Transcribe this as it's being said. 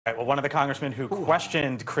Right, well, one of the congressmen who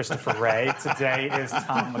questioned Christopher Wray today is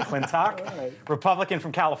Tom McClintock, Republican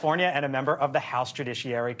from California and a member of the House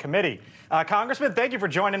Judiciary Committee. Congressman, thank you for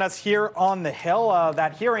joining us here on the Hill.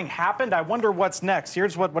 That hearing happened. I wonder what's next.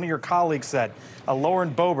 Here's what one of your colleagues said, Lauren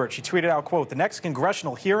Boebert. She tweeted out, quote, "The next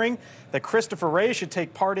congressional hearing that Christopher Wray should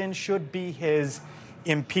take part in should be his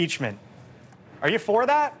impeachment." Are you for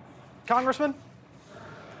that, Congressman?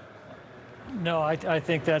 No, I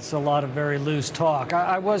think that's a lot of very loose talk.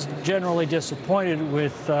 I was generally disappointed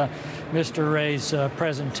with Mr. Wray's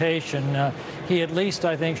presentation. He at least,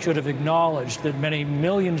 I think, should have acknowledged that many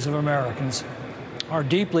millions of Americans are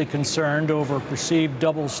deeply concerned over perceived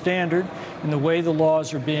double standard in the way the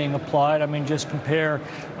laws are being applied. I mean, just compare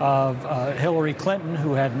Hillary Clinton,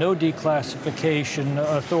 who had no declassification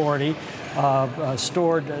authority,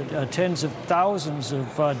 stored tens of thousands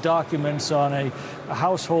of documents on a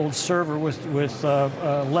household server with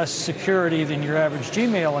less security than your average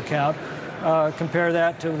Gmail account. Compare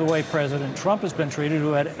that to the way President Trump has been treated,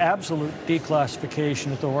 who had absolute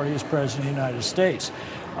declassification authority as President of the United States.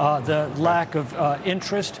 The lack of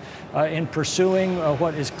interest in pursuing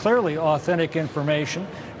what is clearly authentic information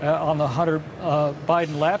on the Hunter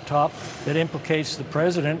Biden laptop that implicates the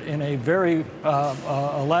president in a very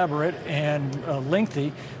elaborate and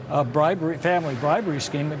lengthy family bribery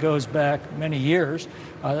scheme that goes back many years.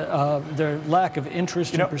 Their lack of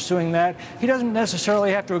interest in pursuing that. He doesn't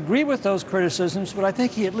necessarily have to agree with those criticisms, but I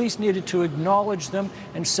think he at least needed to acknowledge them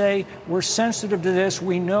and say, we're sensitive to this.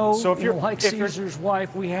 We know, so like Caesar's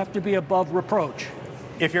wife, we have to be above reproach.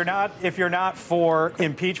 If you're not for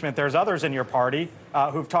impeachment, there's others in your party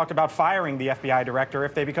who've talked about firing the FBI director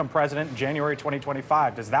if they become president in January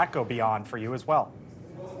 2025. Does that go beyond for you as well?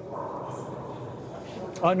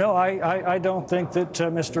 No, I don't think that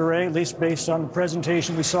Mr. Wray, at least based on the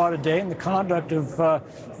presentation we saw today and the conduct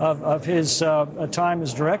of his time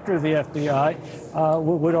as director of the FBI,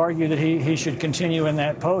 would argue that he should continue in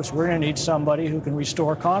that post. We're going to need somebody who can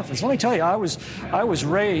restore confidence. Let me tell you, I was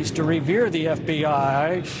raised to revere the FBI.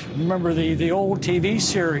 I remember the old TV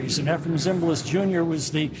series, and Ephraim Zimbalist Jr.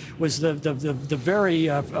 was the very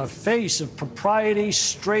face of propriety,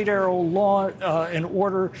 straight arrow law and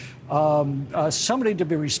order. Somebody to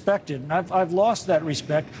be respected. And I've lost that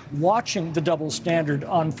respect watching the double standard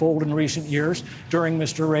unfold in recent years during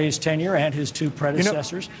Mr. Wray's tenure and his two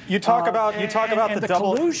predecessors. You talk about the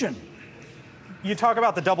double collusion. You talk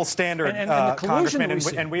about the double standard, and the Congressman,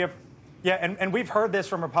 and we have. Yeah, and we've heard this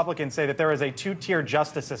from Republicans say that there is a two-tier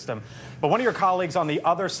justice system. But one of your colleagues on the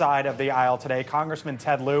other side of the aisle today, Congressman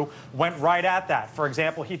Ted Lieu, went right at that. For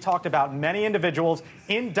example, he talked about many individuals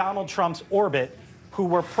in Donald Trump's orbit who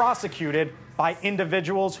were prosecuted by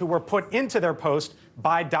individuals who were put into their post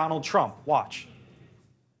by Donald Trump. Watch.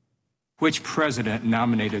 Which president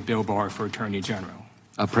nominated Bill Barr for Attorney General?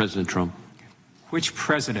 President Trump. Which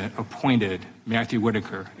president appointed Matthew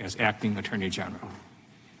Whitaker as acting Attorney General?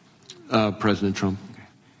 President Trump. Okay.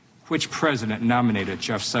 Which president nominated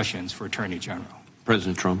Jeff Sessions for Attorney General?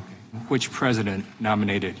 President Trump. Which president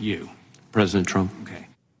nominated you? President Trump. Okay.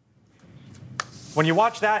 When you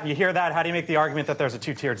watch that and you hear that, how do you make the argument that there's a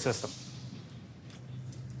two-tiered system?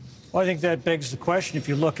 Well, I think that begs the question. If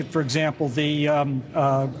you look at, for example, the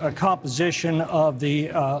composition of the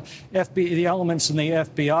the elements in the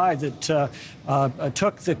FBI that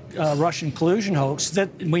took the Russian collusion hoax that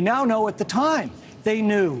we now know at the time they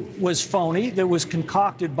knew was phony, that was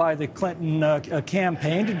concocted by the Clinton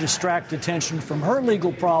campaign to distract attention from her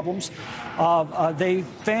legal problems. They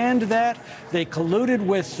fanned that. They colluded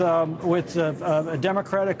with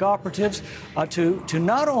Democratic operatives to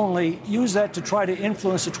not only use that to try to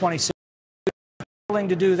influence the 2016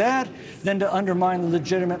 to do that, then to undermine the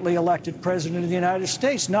legitimately elected president of the United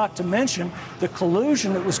States, not to mention the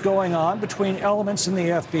collusion that was going on between elements in the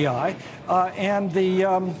FBI and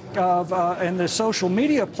the social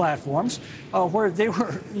media platforms, where they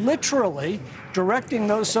were literally directing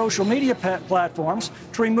those social media platforms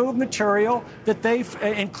to remove material that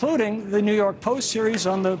including the New York Post series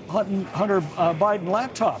on the Hunter Biden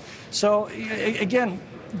laptop. So again,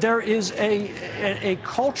 there is a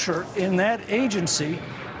culture in that agency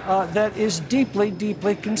that is deeply,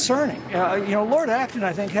 deeply concerning. Lord Acton,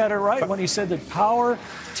 I think, had it right when he said that power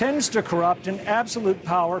tends to corrupt and absolute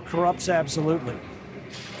power corrupts absolutely.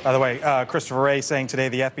 By the way, Christopher Wray saying today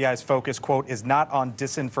the FBI's focus, quote, is not on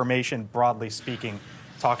disinformation, broadly speaking,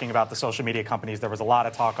 talking about the social media companies. There was a lot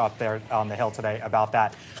of talk up there on the Hill today about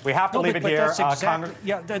that. We have to leave it here.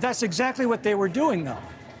 That's exactly what they were doing, though.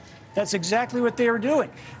 That's exactly what they were doing.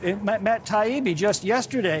 Matt Taibbi just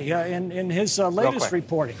yesterday in his latest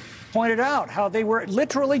reporting pointed out how they were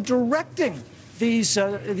literally directing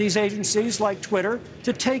these agencies like Twitter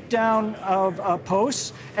to take down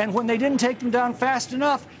posts. And when they didn't take them down fast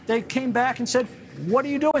enough, they came back and said, "What are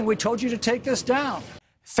you doing? We told you to take this down."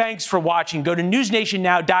 Thanks for watching. Go to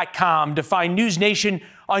newsnationnow.com to find NewsNation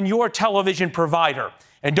on your television provider.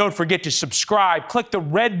 And don't forget to subscribe. Click the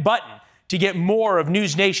red button to get more of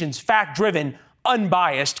NewsNation's fact-driven,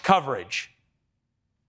 unbiased coverage.